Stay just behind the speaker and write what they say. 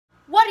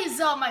What is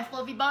up, my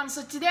fluffy buns?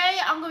 So today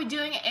I'm going to be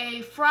doing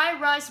a fried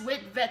rice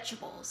with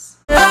vegetables.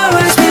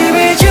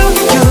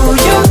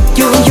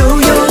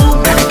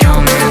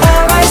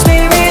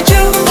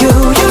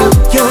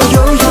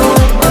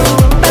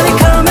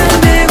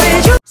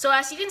 So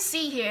as you can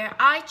see here,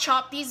 I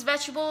chopped these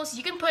vegetables.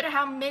 You can put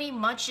how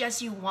much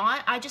as you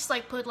want. I just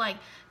put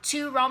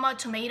 2 Roma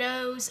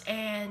tomatoes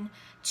and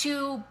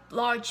 2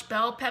 large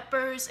bell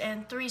peppers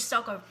and 3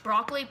 stalks of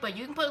broccoli, but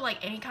you can put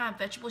any kind of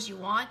vegetables you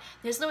want.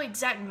 There's no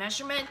exact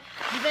measurement,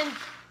 even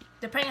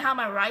depending on how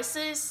my rice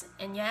is,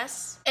 and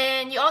yes.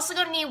 And you're also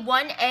gonna need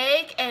 1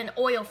 egg and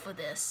oil for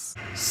this.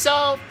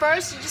 So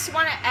first, you just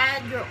wanna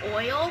add your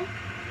oil.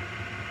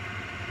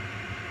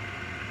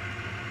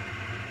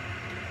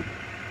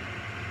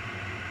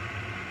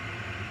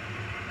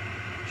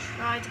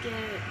 Try to get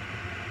it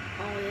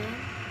all in.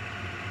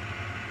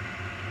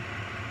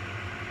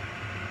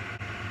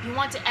 You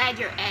want to add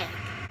your egg.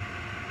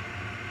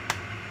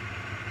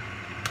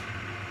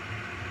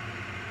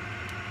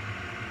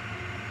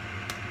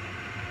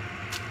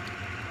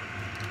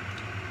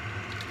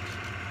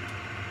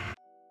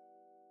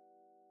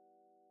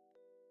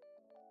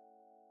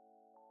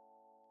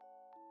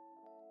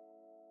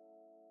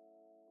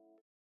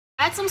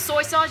 Add some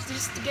soy sauce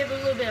just to give it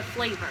a little bit of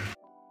flavor.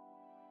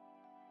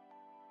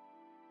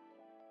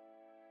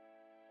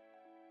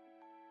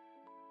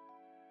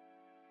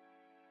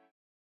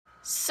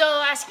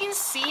 So as you can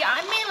see,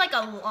 I made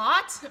a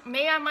lot.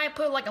 Maybe I might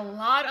put a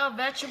lot of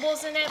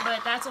vegetables in it,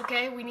 but that's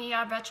okay. We need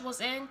our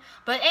vegetables in.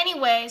 But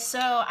anyway, so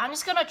I'm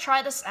just gonna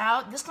try this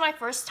out. This is my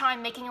first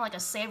time making a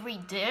savory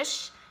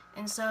dish,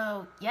 and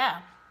so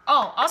yeah.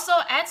 Oh, also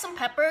add some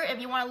pepper if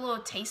you want a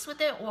little taste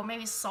with it, or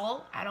maybe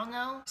salt. I don't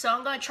know. So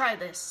I'm gonna try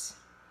this.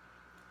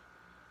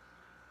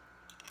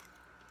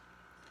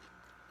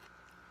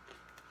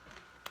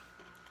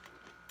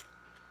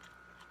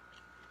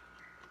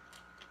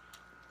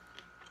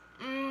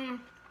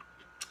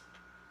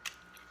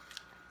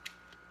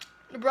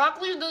 The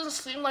broccoli doesn't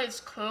seem like it's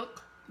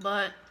cooked,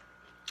 but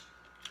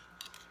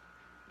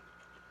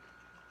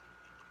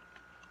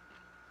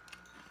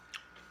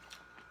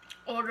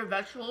or the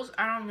vegetables,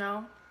 I don't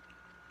know.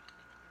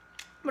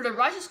 But the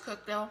rice is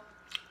cooked though.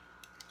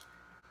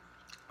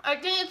 I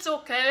think it's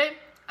okay.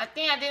 I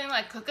think I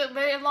didn't cook it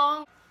very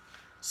long.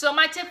 So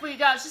my tip for you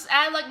guys, just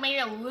add maybe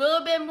a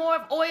little bit more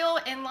of oil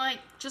and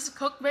just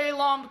cook very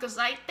long, because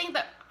I think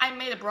that I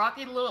made the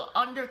broccoli a little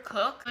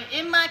undercooked.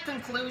 In my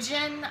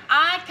conclusion,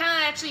 I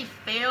kind of actually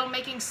failed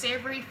making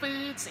savory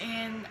foods,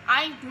 and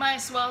I might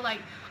as well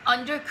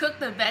undercook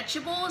the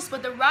vegetables,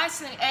 but the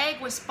rice and egg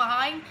was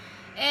fine,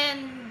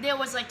 and there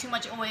was too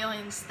much oil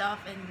and stuff,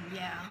 and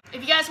yeah.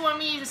 If you guys want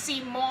me to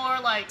see more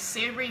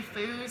savory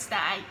foods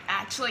that I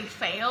actually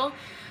failed,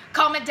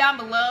 comment down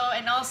below,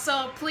 and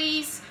also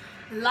please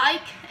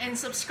like and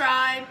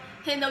subscribe,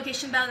 hit the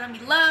notification bell down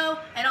below,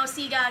 and I'll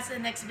see you guys in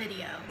the next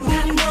video.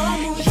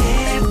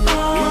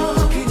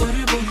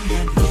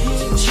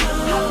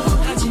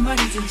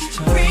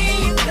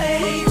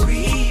 Replay.